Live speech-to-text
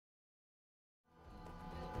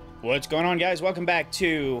What's going on, guys? Welcome back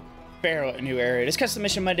to Pharaoh A New Era. It is Custom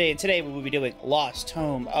Mission Monday, and today we will be doing Lost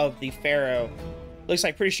Home of the Pharaoh. Looks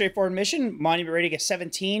like pretty straightforward mission. Monument rating is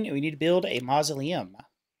 17, and we need to build a mausoleum.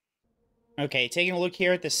 Okay, taking a look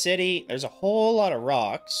here at the city. There's a whole lot of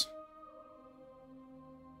rocks.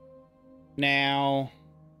 Now,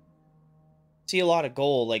 see a lot of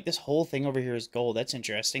gold. Like, this whole thing over here is gold. That's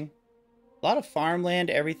interesting. A lot of farmland,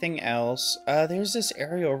 everything else. There's this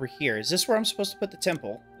area over here. Is this where I'm supposed to put the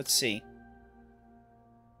temple? Let's see.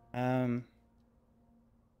 Well,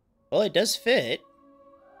 it does fit.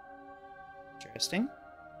 Interesting.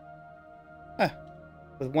 Huh.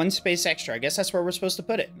 With one space extra. I guess that's where we're supposed to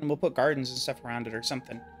put it. And we'll put gardens and stuff around it or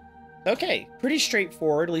something. Okay. Pretty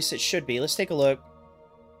straightforward. At least it should be. Let's take a look.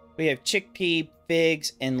 We have chickpea,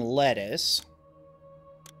 figs, and lettuce.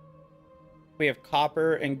 We have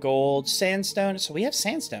copper and gold, sandstone. So we have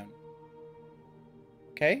sandstone.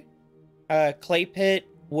 Okay. Clay pit,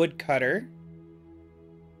 wood cutter.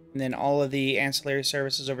 And then all of the ancillary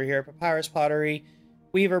services over here. Papyrus pottery,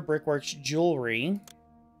 weaver, brickworks, jewelry.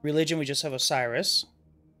 Religion, we just have Osiris.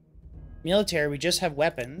 Military, we just have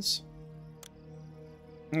weapons.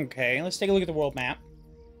 Okay, let's take a look at the world map.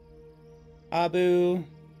 Abu.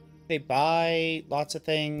 They buy lots of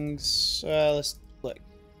things. Let's look.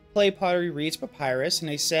 Clay, pottery, reeds, papyrus, and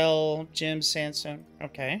they sell gems, sandstone.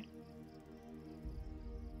 Okay.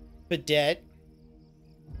 Bidet.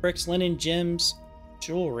 Bricks, linen, gems,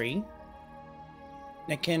 jewelry.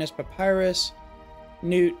 Nikan is papyrus.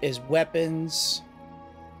 Newt is weapons.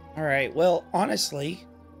 Alright, well, honestly,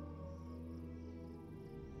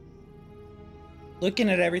 looking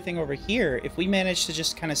at everything over here, if we manage to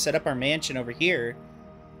just kind of set up our mansion over here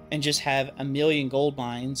and just have a million gold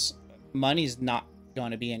mines, money's not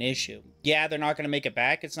going to be an issue. Yeah, they're not going to make it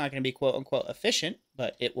back. It's not going to be quote-unquote efficient,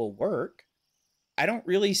 but it will work. I don't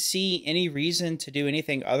really see any reason to do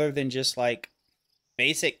anything other than just, like,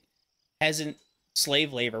 basic peasant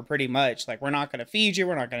slave labor, pretty much. Like, we're not going to feed you.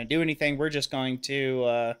 We're not going to do anything. We're just going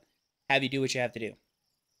to have you do what you have to do.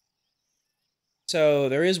 So,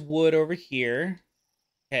 there is wood over here.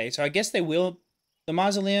 Okay, so I guess they will... The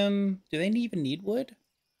mausoleum... Do they even need wood?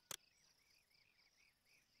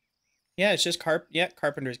 Yeah, it's just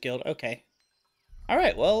Carpenter's Guild. Okay.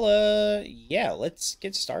 Alright, well, yeah, let's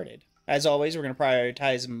get started. As always, we're going to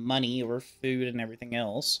prioritize money over food and everything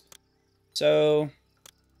else. So,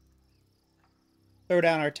 throw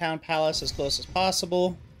down our town palace as close as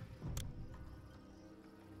possible.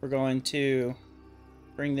 We're going to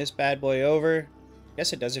bring this bad boy over. I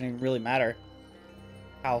guess it doesn't even really matter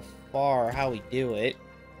how far or how we do it.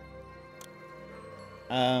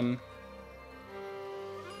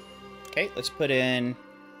 Okay, let's put in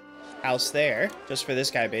house there, just for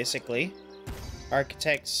this guy, basically.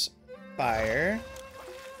 Architect's fire.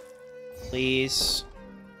 Please.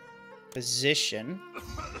 Position.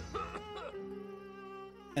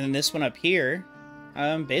 And then this one up here,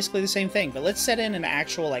 basically the same thing. But let's set in an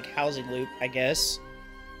actual, like, housing loop, I guess.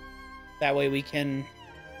 That way we can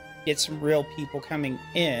get some real people coming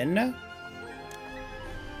in.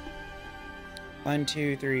 1,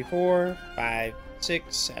 2, 3, 4, 5,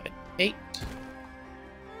 6, 7, 8.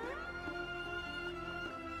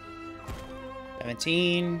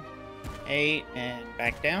 17, 8, and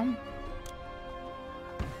back down.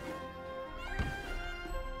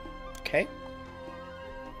 Okay.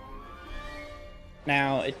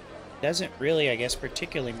 Now, it doesn't really, I guess,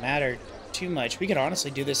 particularly matter too much. We could honestly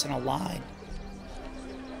do this in a line.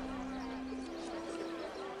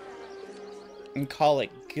 And call it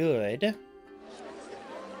good.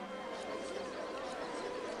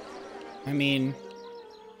 I mean,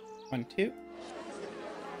 1, 2.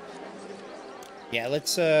 Yeah,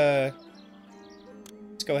 let's go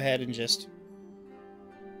ahead and just...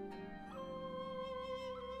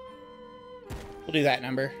 We'll do that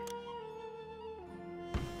number.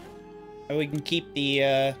 So we can keep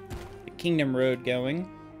the Kingdom Road going.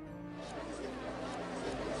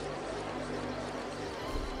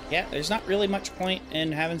 Yeah, there's not really much point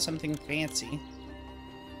in having something fancy.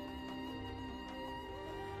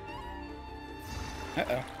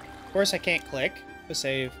 Uh-oh. Of course I can't click to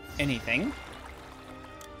save anything.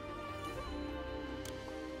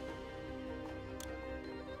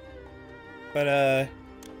 But,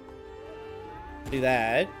 do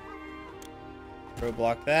that.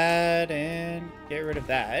 Roadblock that, and get rid of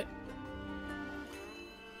that.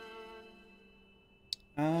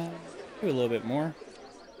 Do a little bit more.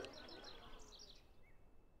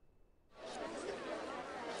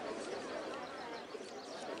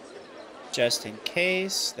 Just in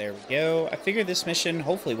case. There we go. I figured this mission,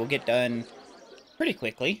 hopefully, will get done pretty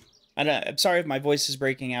quickly. I'm sorry if my voice is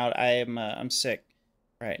breaking out. I'm sick.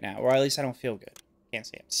 right now. Or at least I don't feel good. Can't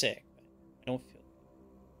say I'm sick, but I don't feel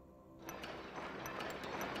good.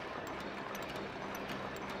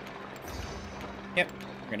 Yep,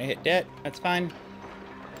 we're gonna hit debt. That's fine.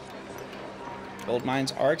 Gold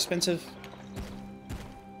mines are expensive.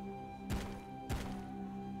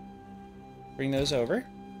 Bring those over.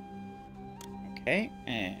 Okay,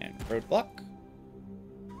 and roadblock.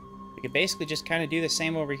 We could basically just kind of do the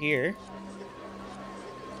same over here.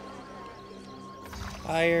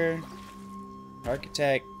 Fire.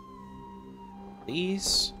 Architect.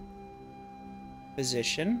 Please.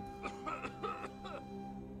 Position.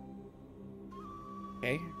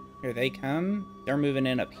 Okay, here they come. They're moving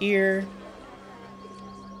in up here.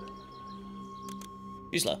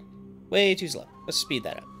 Too slow. Way too slow. Let's speed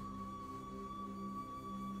that up.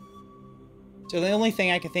 So the only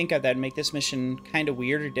thing I could think of that would make this mission kind of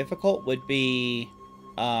weird or difficult would be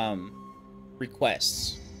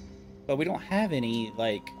requests. But we don't have any,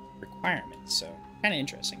 like, requirements, so kind of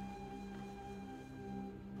interesting.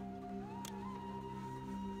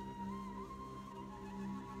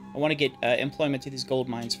 I want to get employment to these gold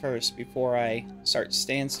mines first before I start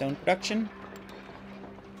sandstone production.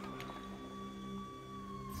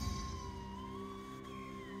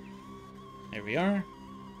 There we are.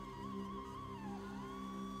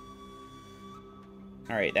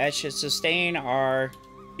 Alright, that should sustain our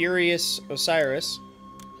furious Osiris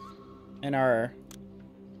and our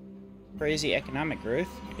crazy economic growth,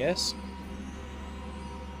 I guess.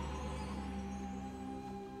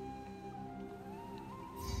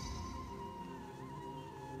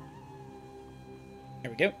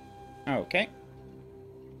 There we go. Okay.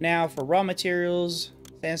 Now for raw materials,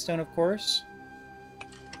 sandstone, of course.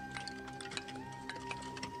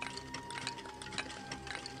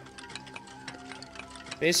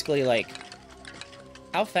 Basically, like,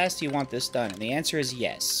 how fast do you want this done? And the answer is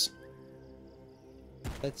yes.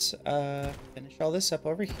 Let's finish all this up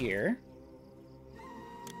over here.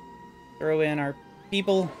 Throw in our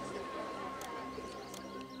people.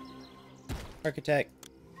 Architect.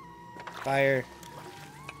 Fire.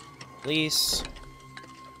 Police.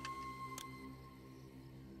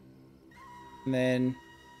 And then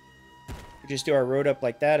we just do our road up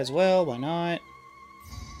like that as well. Why not?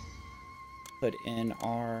 Put in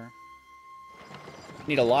our...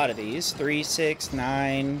 Need a lot of these. 3, 6,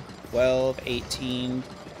 9, 12, 18,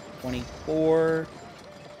 24,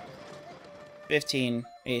 15,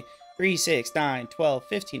 3, 6, 9, 12,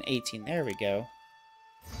 15, 18. There we go.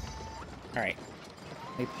 Alright.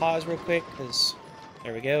 Let me pause real quick, because...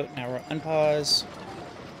 There we go. Now we'll unpause.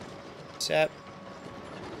 Accept.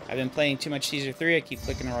 I've been playing too much Caesar 3. I keep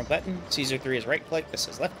clicking the wrong button. Caesar 3 is right click. This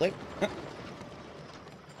is left click.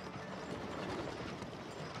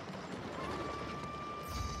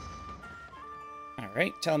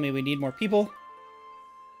 Alright, telling me we need more people.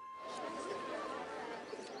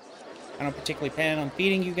 I don't particularly plan on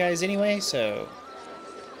feeding you guys anyway, so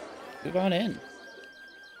move on in.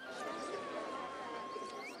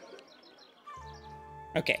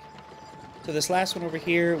 Okay, so this last one over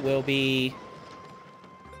here will be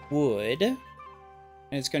wood, and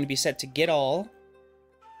it's going to be set to get all,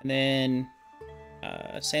 and then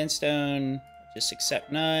sandstone, just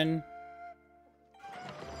accept none.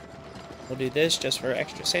 We'll do this just for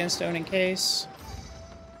extra sandstone in case.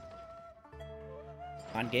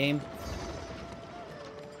 On game.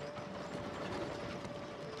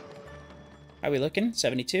 How are we looking?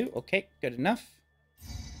 72. Okay, good enough.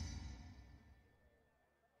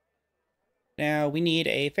 Now we need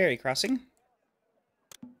a ferry crossing.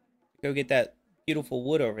 Go get that beautiful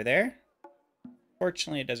wood over there.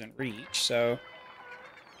 Fortunately, it doesn't reach, so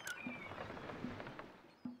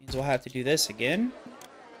means we'll have to do this again.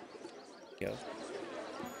 Go.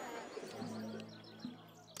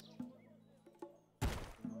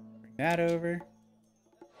 Bring that over.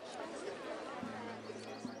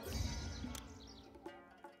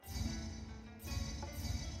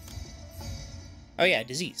 Oh yeah,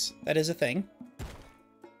 disease. That is a thing.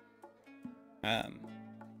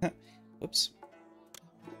 Whoops.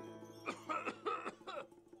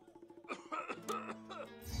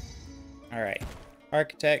 Alright.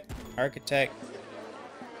 Architect, architect.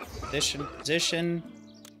 Position, position.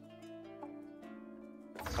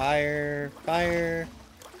 Fire, fire.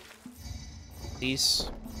 Peace,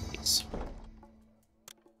 peace.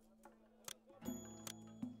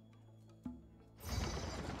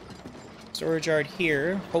 Storage yard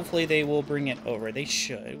here. Hopefully they will bring it over. They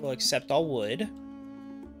should. We'll accept all wood.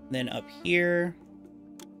 Then up here.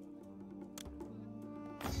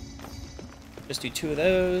 Just do 2 of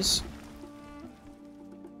those.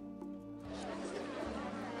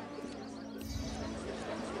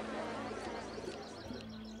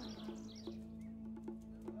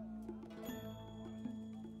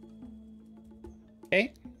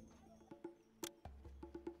 Okay.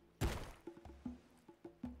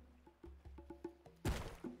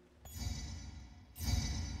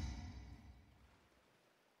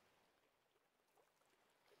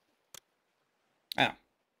 Oh. I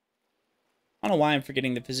don't know why I'm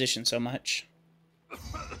forgetting the position so much.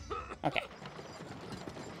 Okay.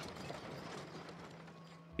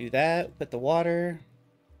 Do that. Put the water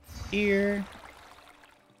here.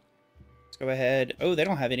 Let's go ahead. Oh, they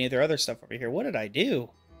don't have any of their other stuff over here. What did I do?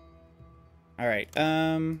 Alright,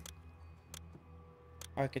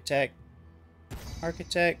 Architect.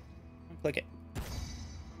 Architect. Click it.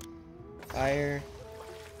 Fire.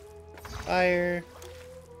 Fire.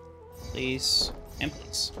 Please. And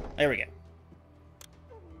please. There we go.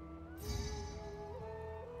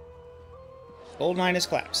 Gold mine is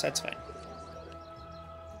collapsed. That's fine.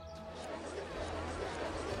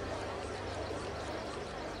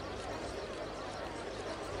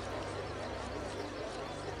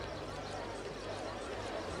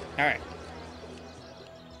 Alright.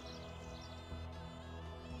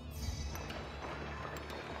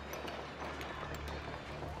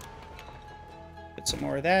 Put some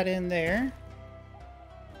more of that in there.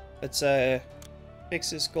 Let's fix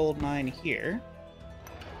this gold mine here.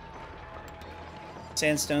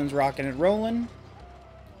 Sandstone's rocking and rolling.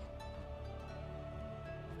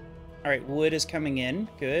 Alright, wood is coming in.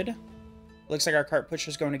 Good. Looks like our cart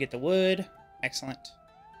pusher's going to get the wood. Excellent.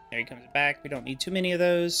 There he comes back. We don't need too many of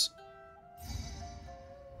those.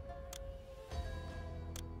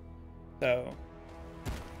 So,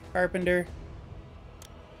 carpenter.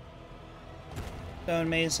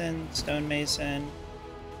 Stonemason. Stonemason.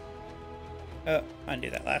 Oh, undo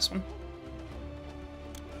that last one.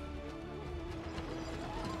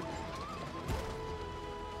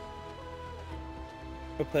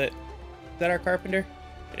 We'll put... Is that our carpenter?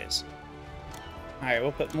 It is. Alright,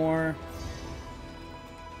 we'll put more...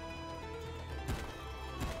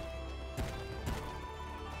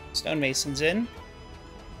 stonemasons in.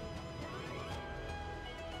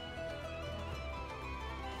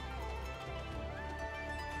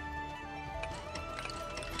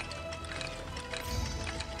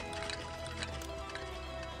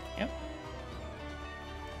 Yep.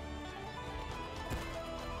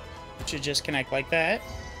 It should just connect like that.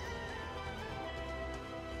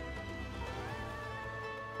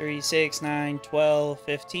 3, 6, 9, 12,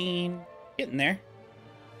 15. Getting there.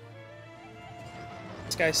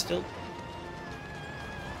 This guy's still...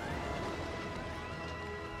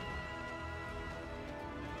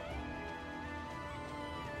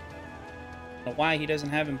 I don't know why he doesn't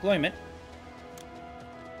have employment.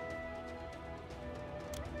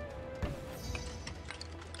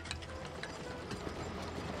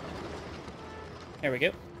 There we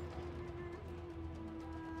go.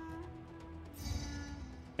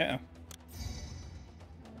 Uh-oh.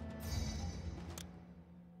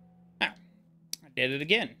 Ah, I did it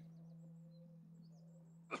again.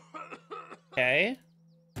 Okay.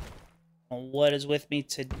 Well, what is with me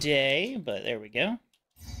today? But there we go.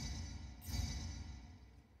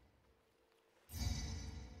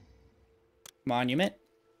 Monument.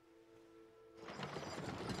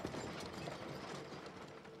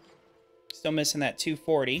 Still missing that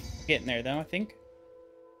 240. Getting there, though, I think.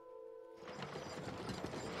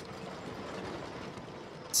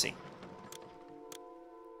 Let's see.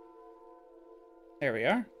 There we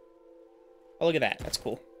are. Oh, look at that. That's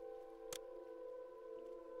cool.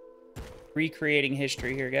 Recreating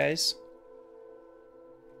history here, guys.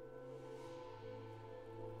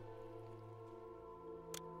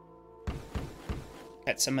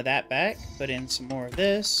 Got some of that back. Put in some more of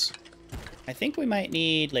this. I think we might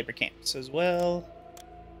need labor camps as well.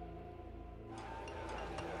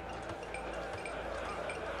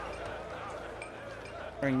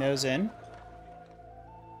 Bring those in.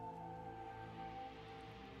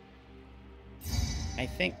 I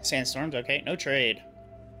think sandstorms, okay, no trade.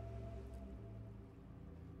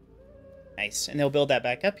 Nice, and they'll build that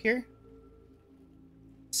back up here.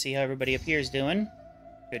 See how everybody up here is doing.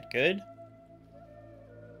 Good, good.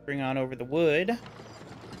 Bring on over the wood.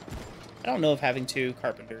 I don't know if having 2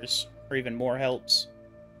 carpenters or even more helps.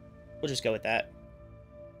 We'll just go with that.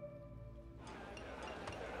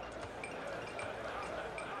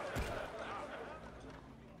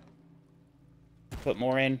 Put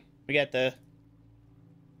more in. We got the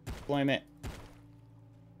deployment.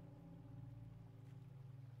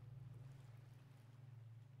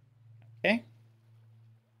 Okay.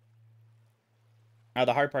 Now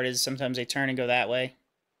the hard part is sometimes they turn and go that way.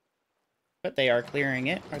 But they are clearing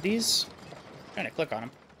it. Are these... I'm trying to click on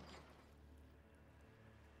them.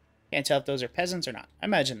 Can't tell if those are peasants or not. I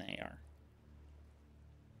imagine they are.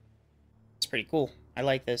 It's pretty cool. I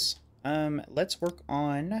like this. Let's work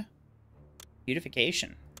on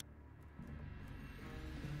beautification.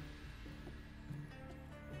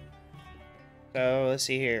 So, let's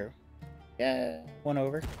see here. Yeah, one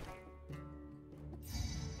over.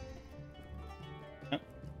 Oh.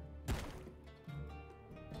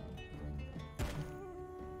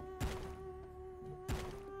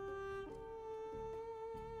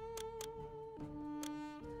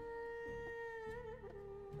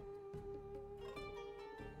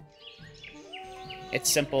 It's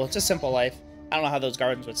simple. It's a simple life. I don't know how those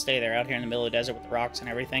gardens would stay there out here in the middle of the desert with the rocks and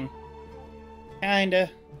everything. Kinda.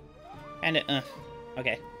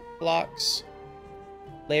 Okay. Blocks.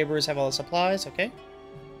 Laborers have all the supplies. Okay.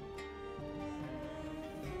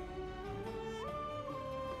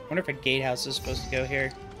 Wonder if a gatehouse is supposed to go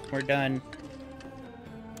here. We're done.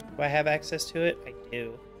 Do I have access to it? I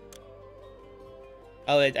do.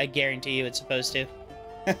 Oh, I guarantee you it's supposed to.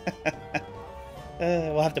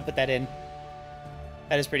 We'll have to put that in.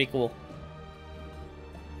 That is pretty cool.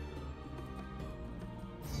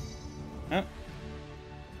 Oh.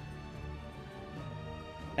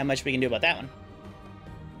 Not much we can do about that one.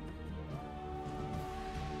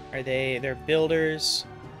 They're builders.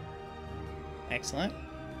 Excellent.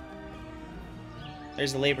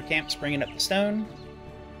 There's the labor camps bringing up the stone.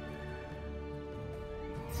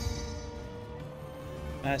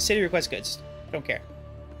 City request goods. Don't care.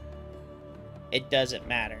 It doesn't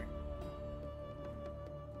matter.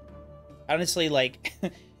 Honestly, like,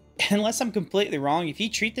 unless I'm completely wrong, if you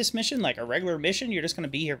treat this mission like a regular mission, you're just going to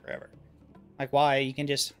be here forever. Like, why? You can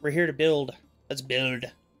just... We're here to build. Let's build.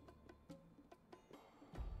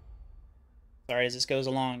 Sorry, as this goes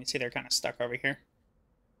along, you see they're kind of stuck over here.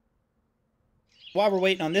 While we're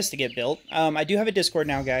waiting on this to get built, I do have a Discord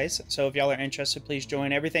now, guys. So if y'all are interested, please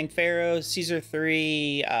join. Everything Pharaoh, Caesar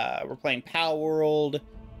 3, we're playing Pal World,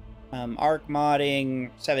 Arc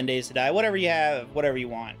modding, 7 Days to Die, whatever you have, whatever you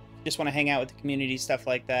want. Just want to hang out with the community, stuff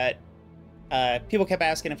like that. People kept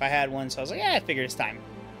asking if I had one, so I was like, yeah, I figured it's time.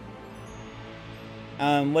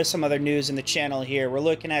 What's some other news in the channel here? We're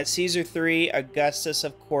looking at Caesar 3. Augustus,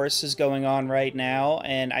 of course, is going on right now,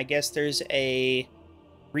 and I guess there's a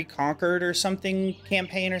Reconquered or something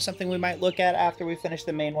campaign or something we might look at after we finish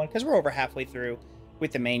the main one, because we're over halfway through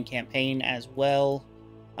with the main campaign as well.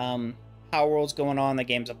 Power World's going on. The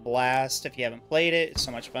game's a blast. If you haven't played it, it's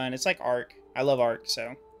so much fun. It's like Ark. I love Ark,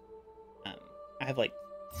 so... I have like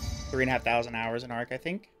 3,500 hours in Ark, I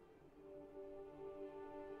think.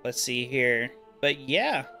 Let's see here. But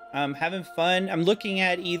yeah, I'm having fun. I'm looking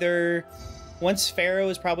at either... Once Pharaoh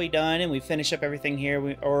is probably done and we finish up everything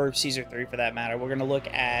here, or Caesar 3 for that matter, we're going to look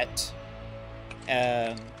at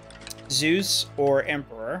Zeus or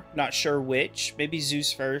Emperor. Not sure which. Maybe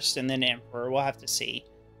Zeus first and then Emperor. We'll have to see.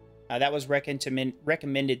 That was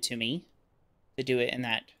recommended to me to do it in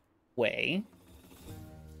that way.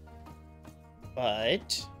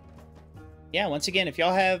 But yeah, once again, if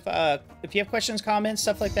y'all have if you have questions, comments,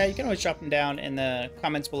 stuff like that, you can always drop them down in the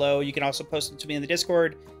comments below. You can also post them to me in the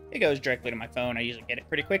Discord. It goes directly to my phone. I usually get it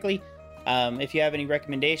pretty quickly. If you have any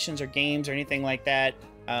recommendations or games or anything like that,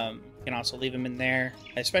 you can also leave them in there.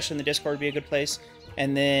 Especially in the Discord would be a good place.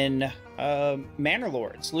 And then Manor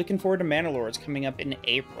Lords. Looking forward to Manor Lords coming up in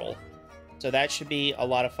April. So that should be a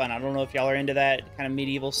lot of fun. I don't know if y'all are into that kind of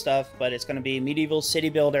medieval stuff, but it's going to be medieval city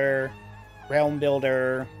builder, realm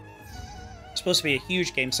builder. It's supposed to be a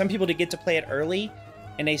huge game. Some people did get to play it early,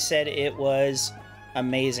 and they said it was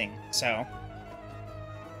amazing. So,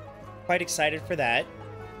 quite excited for that.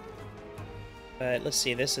 But let's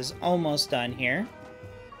see, this is almost done here.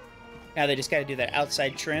 Now they just got to do that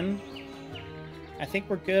outside trim. I think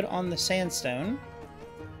we're good on the sandstone.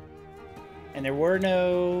 And there were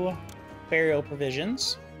no burial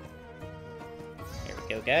provisions. There we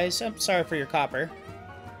go, guys. I'm sorry for your copper.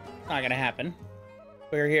 Not gonna happen.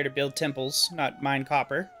 We're here to build temples, not mine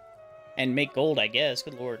copper. And make gold, I guess.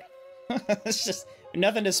 Good lord. It's just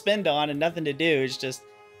nothing to spend on and nothing to do. It's just,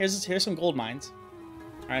 here's some gold mines.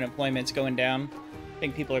 Our unemployment's going down. I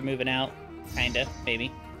think people are moving out. Kinda,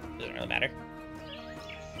 maybe. Doesn't really matter.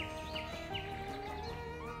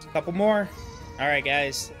 Just a couple more. Alright,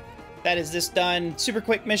 guys. That is this done. Super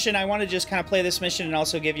quick mission. I want to just kind of play this mission and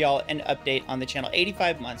also give y'all an update on the channel.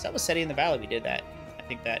 85 months. That was Setting in the Valley. We did that. I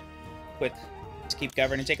think that quick. Let's keep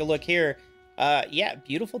governing. Take a look here. Yeah,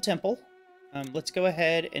 beautiful temple. Let's go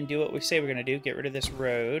ahead and do what we say we're going to do. Get rid of this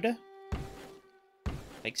road.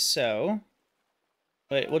 Like so.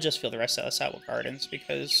 But we'll just fill the rest of this out with gardens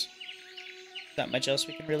because there's not much else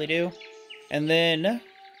we can really do. And then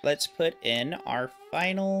let's put in our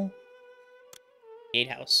final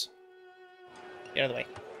gatehouse. Get out of the way.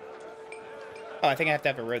 Oh, I think I have to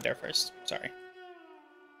have a road there first. Sorry.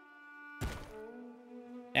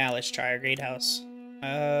 Now let's try our great house.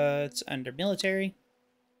 It's under military.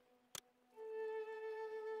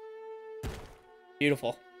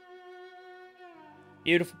 Beautiful.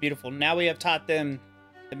 Beautiful, beautiful. Now we have taught them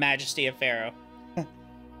the majesty of Pharaoh.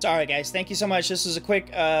 It's alright, guys. Thank you so much. This is a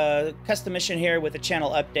quick custom mission here with a channel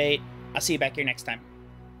update. I'll see you back here next time.